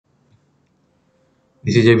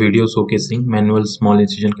This is a video showcasing manual small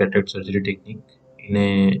incision cataract surgery technique in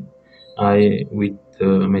a eye with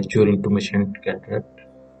mature intumescent cataract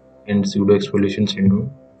and pseudoexfoliation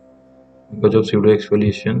syndrome. Because of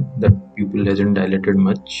pseudoexfoliation, the pupil hasn't dilated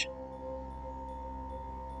much.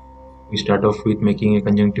 We start off with making a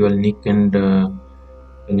conjunctival nick and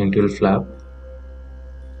conjunctival flap.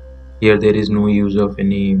 Here there is no use of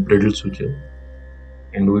any bridle suture,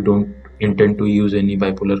 and we don't intend to use any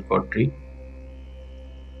bipolar cautery.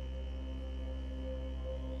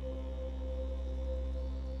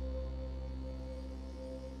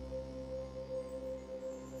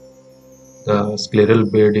 The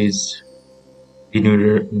scleral bed is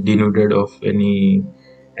denuded of any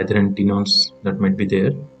adherent tenons that might be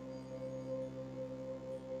there,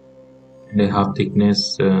 and a half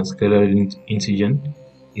thickness scleral incision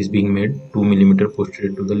is being made 2 mm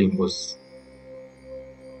posterior to the limbus.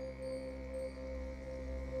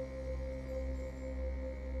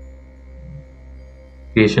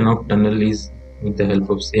 Creation of tunnel is with the help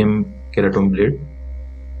of same keratome blade.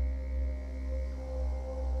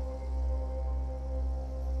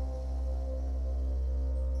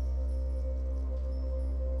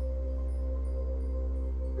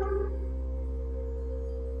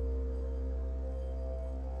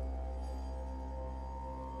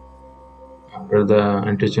 After the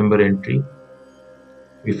antechamber entry,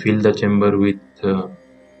 we fill the chamber with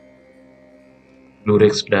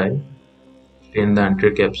Lurex dye, stain the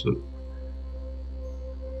anterior capsule,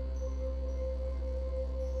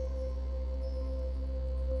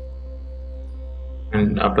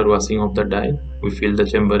 and after washing off the dye, we fill the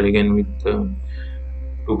chamber again with 2%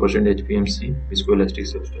 HPMC viscoelastic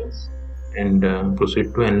substance and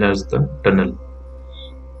proceed to enlarge the tunnel.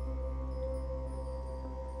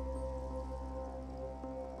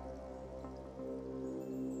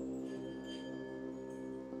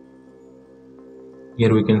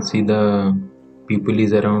 Here we can see the pupil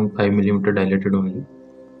is around 5 mm dilated only,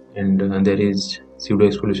 and there is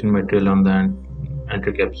pseudoexfoliation material on the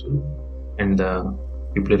anterior capsule and the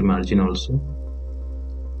pupillary margin also.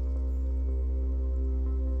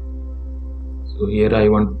 So here I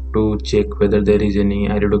want to check whether there is any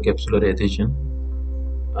iridocapsular adhesion.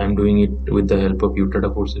 I am doing it with the help of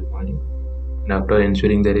Utada forceps only, and after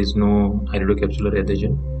ensuring there is no iridocapsular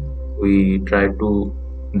adhesion, we try to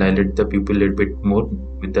dilate the pupil a little bit more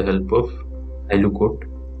with the help of Ilucoat,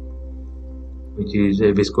 which is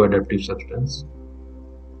a viscoadaptive substance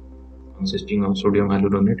consisting of sodium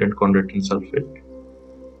hyaluronate and chondroitin sulfate,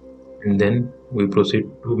 and then we proceed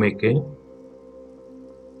to make a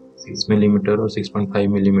 6 mm or 6.5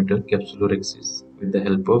 mm capsulorhexis with the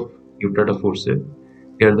help of Utada forceps.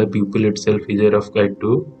 Here the pupil itself is a rough guide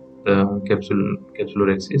to the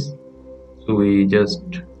capsulorhexis, so we just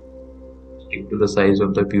stick to the size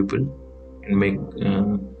of the pupil and make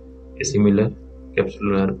a similar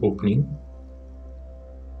capsular opening.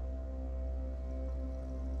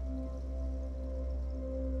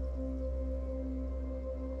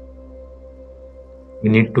 We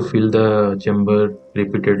need to fill the chamber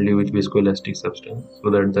repeatedly with viscoelastic substance so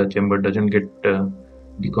that the chamber doesn't get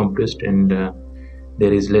decompressed and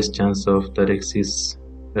there is less chance of the rhexis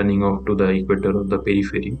running off to the equator of the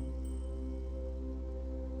periphery.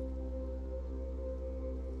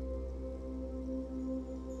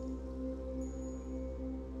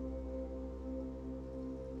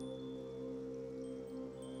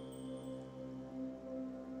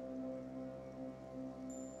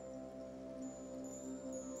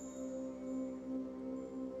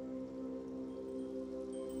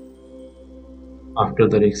 After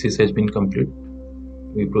the rhexis has been complete,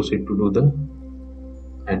 we proceed to do the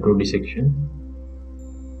hydrodissection.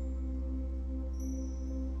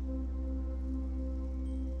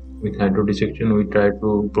 With hydrodissection, we try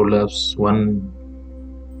to prolapse one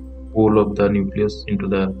pole of the nucleus into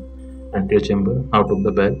the anterior chamber out of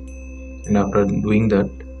the bag, and after doing that,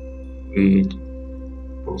 we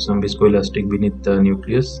put some viscoelastic beneath the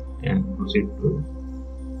nucleus and proceed to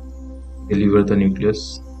deliver the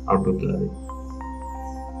nucleus out of the eye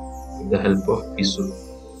with the help of tissue.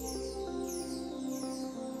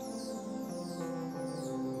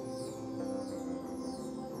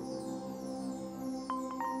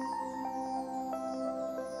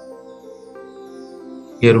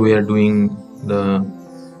 Here we are doing the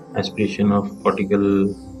aspiration of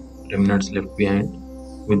cortical remnants left behind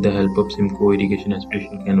with the help of Simcoe irrigation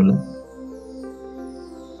aspiration cannula.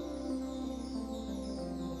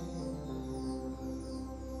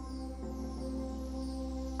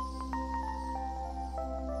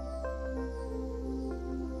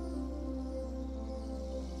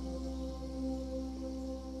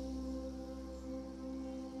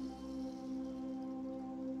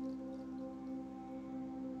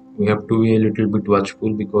 we have to be a little bit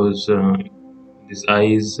watchful because this eye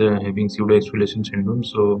is having pseudoexfoliation syndrome,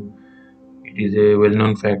 so it is a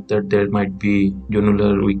well-known fact that there might be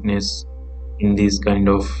jonular weakness in these kind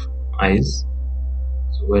of eyes.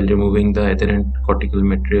 So while removing the adherent cortical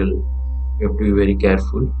material, we have to be very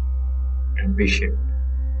careful and patient.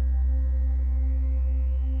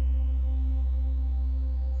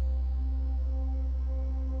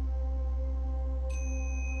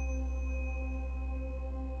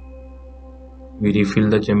 We refill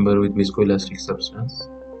the chamber with viscoelastic substance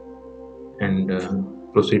and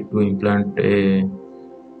proceed to implant a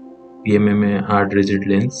PMMA hard rigid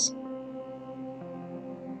lens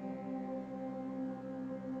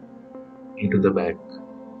into the bag.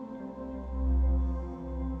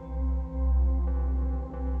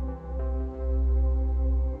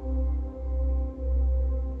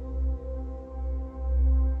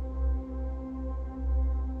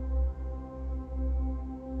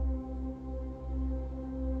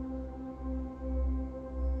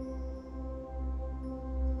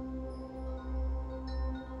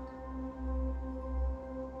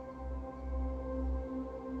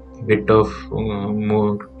 Bit of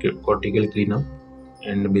more cortical cleanup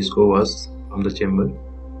and visco wash from the chamber.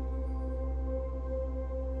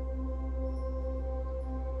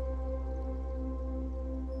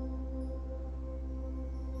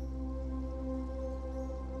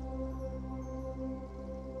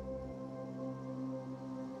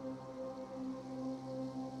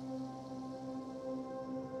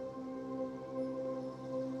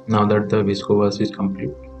 Now that the visco wash is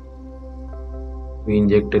complete, we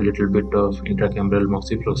inject a little bit of intracameral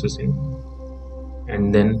moxifloxacin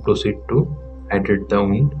and then proceed to hydrate the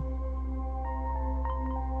wound.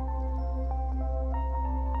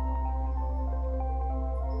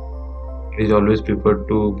 It is always preferred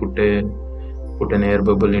to put an air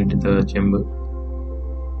bubble into the chamber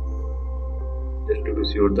just to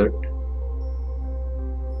be sure that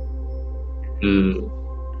it will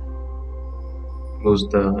close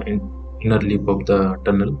the inner lip of the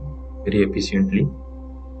tunnel very efficiently.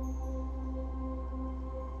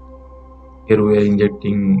 Here we are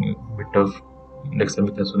injecting a bit of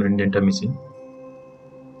dexamethasone and gentamicin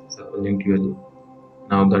subconjunctivally.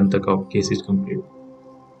 Now that the case is complete,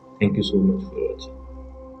 thank you so much for watching.